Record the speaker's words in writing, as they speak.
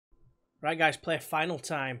Right, guys, play final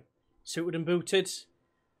time. Suited and booted.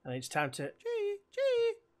 And it's time to... Gee,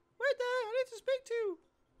 wait there, I need to speak to you.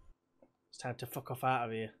 It's time to fuck off out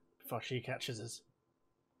of here before she catches us.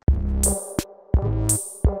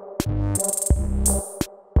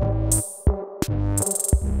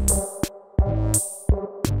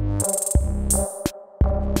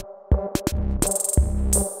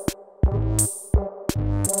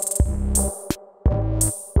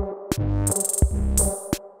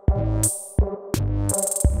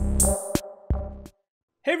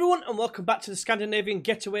 Hey everyone, and welcome back to the Scandinavian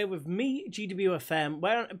Getaway with me, GWFM.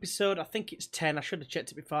 We're on episode, I think it's 10. I should have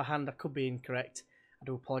checked it beforehand. I could be incorrect. I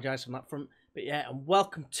do apologise on that front. But yeah, and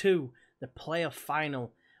welcome to the playoff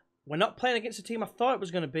final. We're not playing against the team I thought it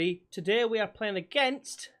was going to be. Today we are playing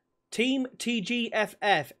against Team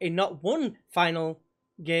TGFF in not one final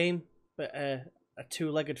game, but a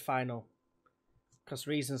two-legged final. Because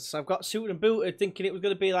reasons. So I've got suited and booted thinking it was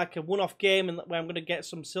going to be like a one-off game and where I'm going to get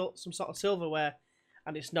some sort of silverware.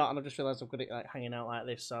 And it's not, and I've just realised I've got it like hanging out like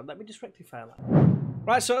this, so let me just rectify that.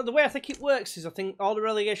 Right, so the way I think it works is I think all the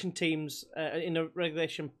relegation teams in the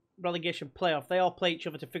relegation playoff, they all play each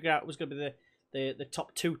other to figure out who's going to be the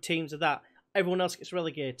top two teams of that. Everyone else gets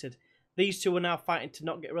relegated. These two are now fighting to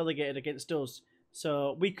not get relegated against us.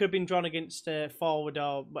 So we could have been drawn against Forward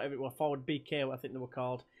or whatever it was, Forward BK, I think they were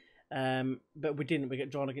called. But we didn't. We get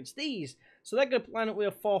drawn against these. So they're going to line up with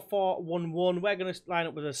a 4-4-1-1. We're going to line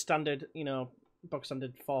up with a standard, you know, box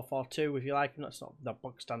standard 4-4-2 if you like. That's not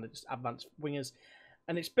box standard, just advanced wingers.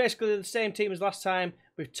 And it's basically the same team as last time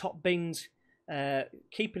with Top Bins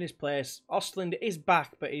keeping his place. Ostland is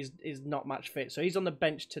back, but he's not match fit. So he's on the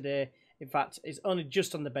bench today. In fact, he's only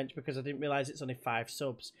just on the bench because I didn't realise it's only 5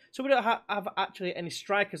 subs. So we don't have actually any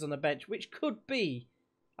strikers on the bench, which could be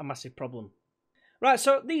a massive problem. Right,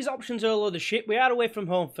 so these options are a load of shit. We are away from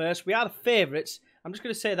home first. We are the favourites. I'm just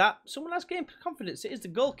going to say that. Someone has game confidence. It is the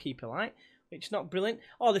goalkeeper, right? Which is not brilliant.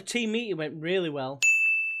 Oh, the team meeting went really well.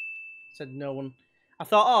 Said no one. I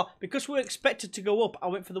thought, oh, because we were expected to go up, I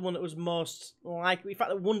went for the one that was most likely. In fact,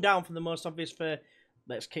 the one down from the most obvious for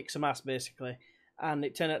let's kick some ass, basically. And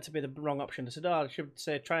it turned out to be the wrong option. I said, oh, I should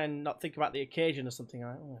say try and not think about the occasion or something.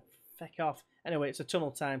 Like, oh, feck off. Anyway, it's a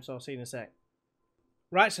tunnel time, so I'll see you in a sec.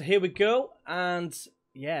 Right, so here we go. And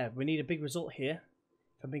yeah, we need a big result here,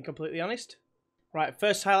 if I'm being completely honest. Right,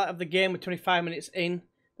 first highlight of the game. We're 25 minutes in.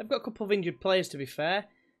 They've got a couple of injured players, to be fair.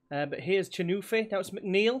 But here's Chanufi. That was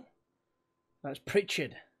McNeil. That's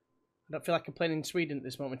Pritchard. I don't feel like I'm playing in Sweden at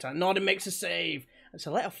this moment in time. Norden makes a save. That's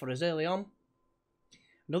a letter for us early on.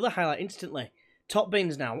 Another highlight instantly. Top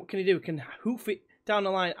Bins now. What can he do? He can hoof it down the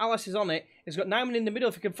line. Alice is on it. He's got Nyman in the middle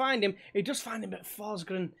if he can find him. He does find him, but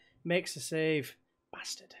Forsgren makes a save.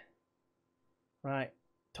 Bastard. Right.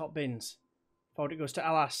 Top Bins. Forward it goes to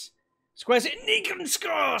Alice. Squares it. Negan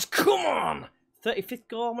scores. Come on. 35th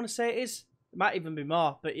goal, I want to say it is. It might even be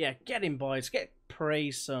more. But yeah, get him, boys. Get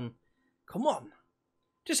praise, son. Come on.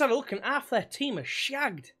 Just had a look and half their team are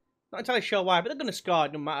shagged. Not entirely sure why, but they're going to score.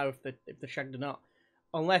 It doesn't matter if they're shagged or not.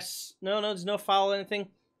 Unless, no, there's no foul or anything.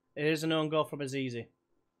 It is an own goal from Azizi.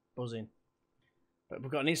 Buzzing. But we've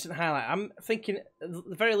got an instant highlight. I'm thinking, at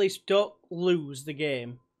the very least, don't lose the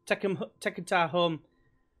game. Take them home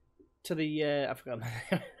to the, I forgot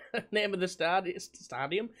the name of the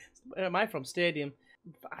stadium. Where am I from? Stadium.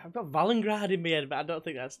 I've got Valengrad in my head, but I don't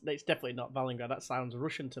think it's definitely not Valengrad. That sounds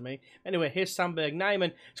Russian to me. Anyway, here's Sandberg.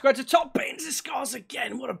 Nyman squared to Top Bins. He scores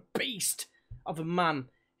again. What a beast of a man.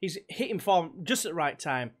 He's hitting form just at the right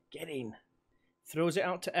time. Get in. Throws it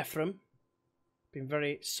out to Ephraim. Been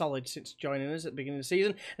very solid since joining us at the beginning of the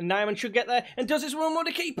season. And Nyman should get there and does his one more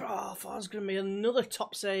to keeper. Oh, Thor's going to be another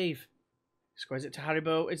top save. Squares it to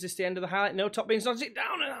Haribo. Is this the end of the highlight? No, Top Bins knocks it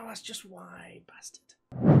down. And that's just wide, bastard.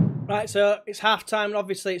 Right, so it's half time. And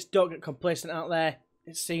obviously, it's don't get complacent out there.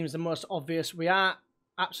 It seems the most obvious. We are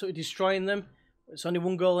absolutely destroying them. There's only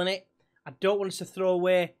one goal in it. I don't want us to throw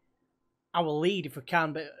away our lead if we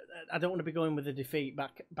can, but I don't want to be going with a defeat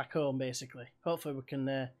back home, basically. Hopefully, we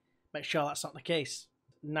can make sure that's not the case.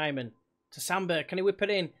 Nyman to Sandberg. Can he whip it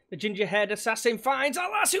in? The ginger-haired assassin finds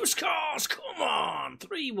Alas, who scores! Come on!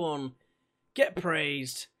 3-1. Get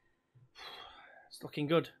praised. It's looking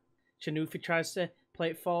good. Chanufi tries to play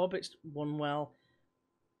it forward, but it's won well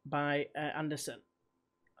by Anderson.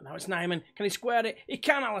 And now it's Nyman. Can he square it? He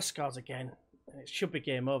can. Alice scores again. And it should be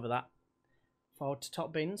game over, that. Forward to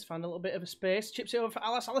Top Bins. Found a little bit of a space. Chips it over for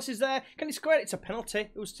Alice. Alice is there. Can he square it? It's a penalty.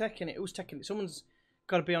 Who's taking it? Who's taking it? Someone's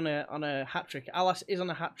got to be on a hat-trick. Alice is on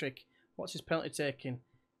a hat-trick. What's his penalty taking?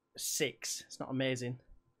 6. It's not amazing.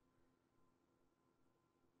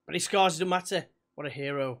 But he scores. It doesn't matter. What a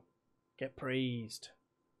hero. Get praised.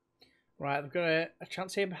 Right, they've got a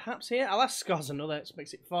chance here, perhaps here. Alas scores another. It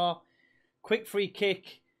makes it 4. Quick free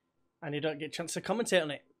kick, and you don't get a chance to commentate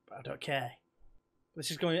on it. But I don't care.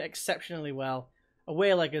 This is going exceptionally well.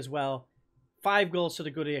 Away leg as well. 5 goals to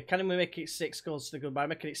the good here. Can we make it 6 goals to the good by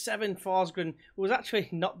making it 7? Forsgren, who has actually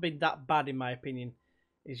not been that bad in my opinion.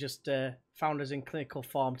 He's just found us in clinical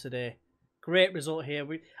form today. Great result here.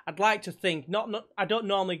 I'd like to think, I don't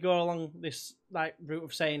normally go along this route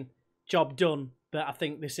of saying job done, but I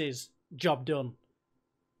think this is job done.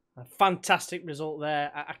 A fantastic result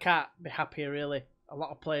there. I can't be happier really. A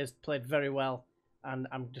lot of players played very well, and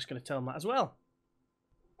I'm just going to tell them that as well.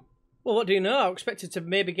 Well, what do you know? I expected to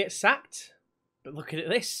maybe get sacked, but look at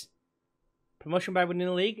this. Promotion by winning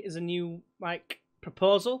the league is a new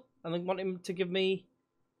proposal, and they want him to give me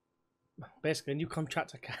basically a new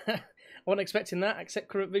contract. I wasn't expecting that, except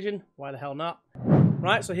current vision. Why the hell not?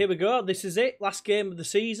 Right, so here we go. This is it. Last game of the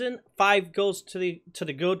season. 5 goals to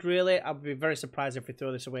the good, really. I'd be very surprised if we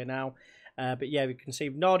throw this away now. But yeah, we can see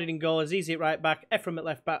Nordin in goal, Azizi at right back, Ephraim at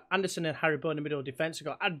left back, Anderson and Haribo in the middle of defence. We've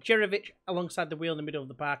got Adjerovic alongside the wheel in the middle of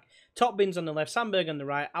the park, Top Bins on the left, Sandberg on the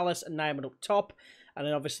right, Alice and Nyman up top. And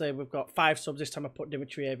then obviously we've got 5 subs. This time I put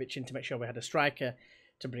Dimitrijevic in to make sure we had a striker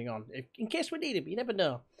to bring on, in case we need him. You never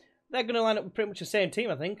know. They're going to line up with pretty much the same team,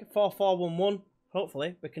 I think. 4-4-1-1.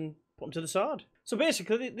 Hopefully, we can put them to the sword. So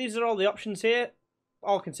basically, these are all the options here.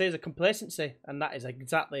 All I can say is a complacency, and that is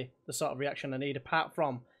exactly the sort of reaction I need, apart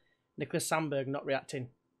from Nicholas Sandberg not reacting.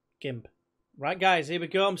 Gimp. Right, guys, here we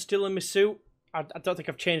go. I'm still in my suit. I don't think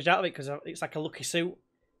I've changed out of it because it's like a lucky suit.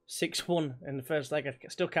 6-1 in the first leg. I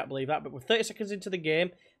still can't believe that. But with 30 seconds into the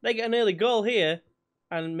game, they get an early goal here,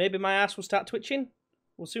 and maybe my ass will start twitching.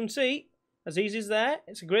 We'll soon see. Azizi's there.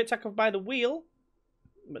 It's a great tackle by the wheel.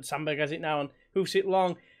 But Sandberg has it now and hoofs it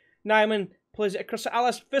long. Nyman plays it across to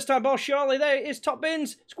Alice. First time ball, surely. There it is. Top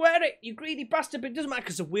Bins. Square it, you greedy bastard. But it doesn't matter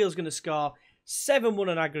because the wheel's going to score. 7-1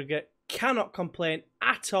 on aggregate. Cannot complain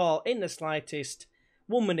at all in the slightest.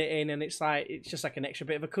 1 minute in and it's just like an extra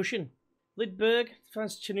bit of a cushion. Lidberg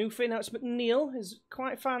finds Chanufi. Now it's McNeil. Is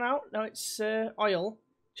quite far out. Now it's Oil.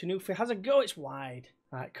 Chanufi has a go. It's wide.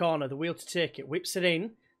 Right, corner. The wheel to take it. Whips it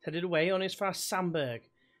in. Headed away on his far Sandberg.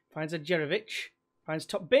 Finds Adjerovic. Finds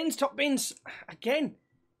Top Bins. Top Bins again.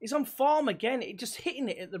 He's on form again. Just hitting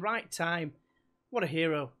it at the right time. What a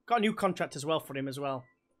hero. Got a new contract as well for him as well.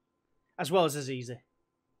 As well as Azizi.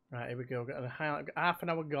 Right, here we go. Got half an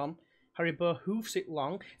hour gone. Haribo hoofs it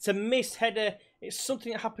long. It's a missed header. It's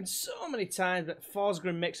something that happens so many times that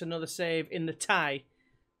Forsgren makes another save in the tie.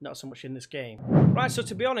 Not so much in this game. Right, so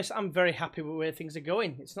to be honest, I'm very happy with where things are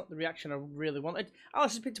going. It's not the reaction I really wanted.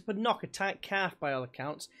 Alice has picked up a knock, a tight calf by all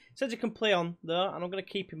accounts. Says he can play on, though, and I'm going to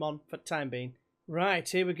keep him on for the time being. Right,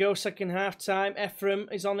 here we go. Second half time. Ephraim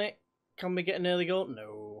is on it. Can we get an early goal?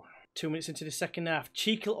 No. 2 minutes into the second half.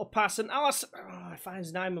 Cheeky little pass, and Alice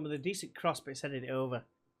finds Nyman with a decent cross, but he's headed it over.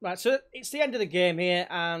 Right, so it's the end of the game here,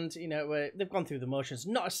 and, you know, they've gone through the motions.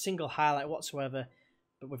 Not a single highlight whatsoever,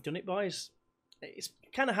 but we've done it, boys. It's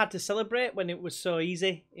kind of hard to celebrate when it was so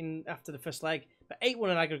easy after the first leg. But 8-1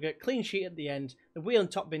 on aggregate, clean sheet at the end. The wheel and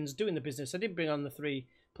Top Bins doing the business. I did bring on the 3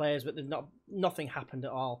 players, but nothing happened at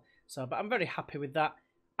all. So, but I'm very happy with that.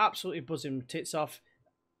 Absolutely buzzing tits off.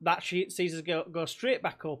 That sheet sees us go straight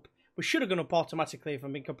back up. We should have gone up automatically, if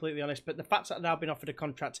I'm being completely honest. But the fact that I've now been offered a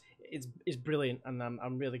contract is brilliant, and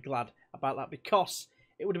I'm really glad about that because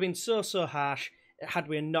it would have been so harsh had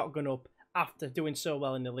we not gone up after doing so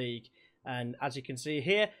well in the league. And as you can see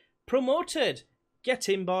here, promoted. Get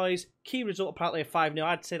in, boys. Key result apparently a 5-0.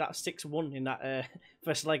 I'd say that's 6-1 in that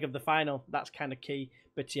first leg of the final. That's kind of key.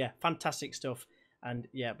 But yeah, fantastic stuff. And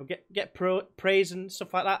yeah, but get praise and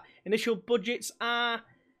stuff like that. Initial budgets are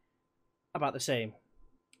about the same,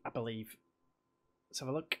 I believe. Let's have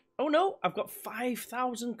a look. Oh no, I've got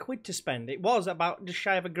 5,000 quid to spend. It was about just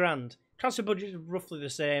shy of £1,000. Transfer budget is roughly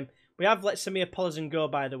the same. We have let Samir Polizin go,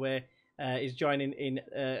 by the way. He's joining in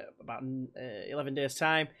about 11 days'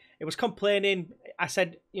 time. It was complaining. I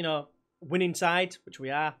said, you know, winning side, which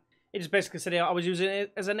we are. He just basically said I was using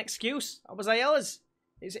it as an excuse. I was Ayala's.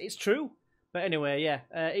 It's true. But anyway,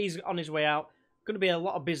 yeah, he's on his way out. Going to be a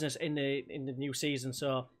lot of business in the new season,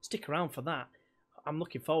 so stick around for that. I'm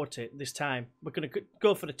looking forward to it this time. We're going to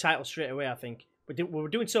go for the title straight away, I think. We were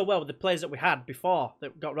doing so well with the players that we had before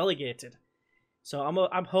that got relegated. So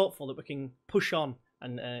I'm hopeful that we can push on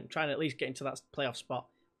and try and at least get into that playoff spot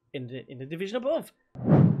in the division above.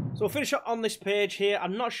 So we'll finish up on this page here.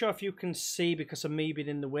 I'm not sure if you can see because of me being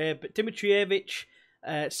in the way, but Dimitrijevic,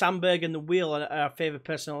 Sandberg and the wheel are our favourite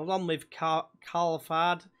person, along with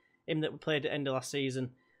Karlfard, him that we played at the end of last season.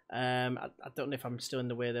 I don't know if I'm still in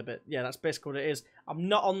the way there, but yeah, that's basically what it is. I'm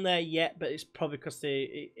not on there yet, but it's probably because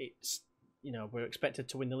it's you know, we're expected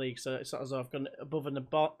to win the league, so it's not as though I've gone above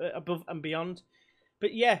and beyond.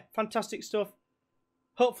 But yeah, fantastic stuff.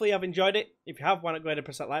 Hopefully I've enjoyed it. If you have, why not go ahead and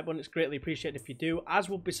press that like button? It's greatly appreciated if you do, as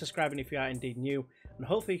will be subscribing if you are indeed new. And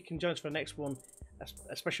hopefully you can join us for the next one,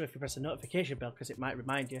 especially if you press the notification bell, because it might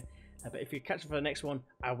remind you. But if you catch us for the next one,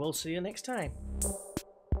 I will see you next time.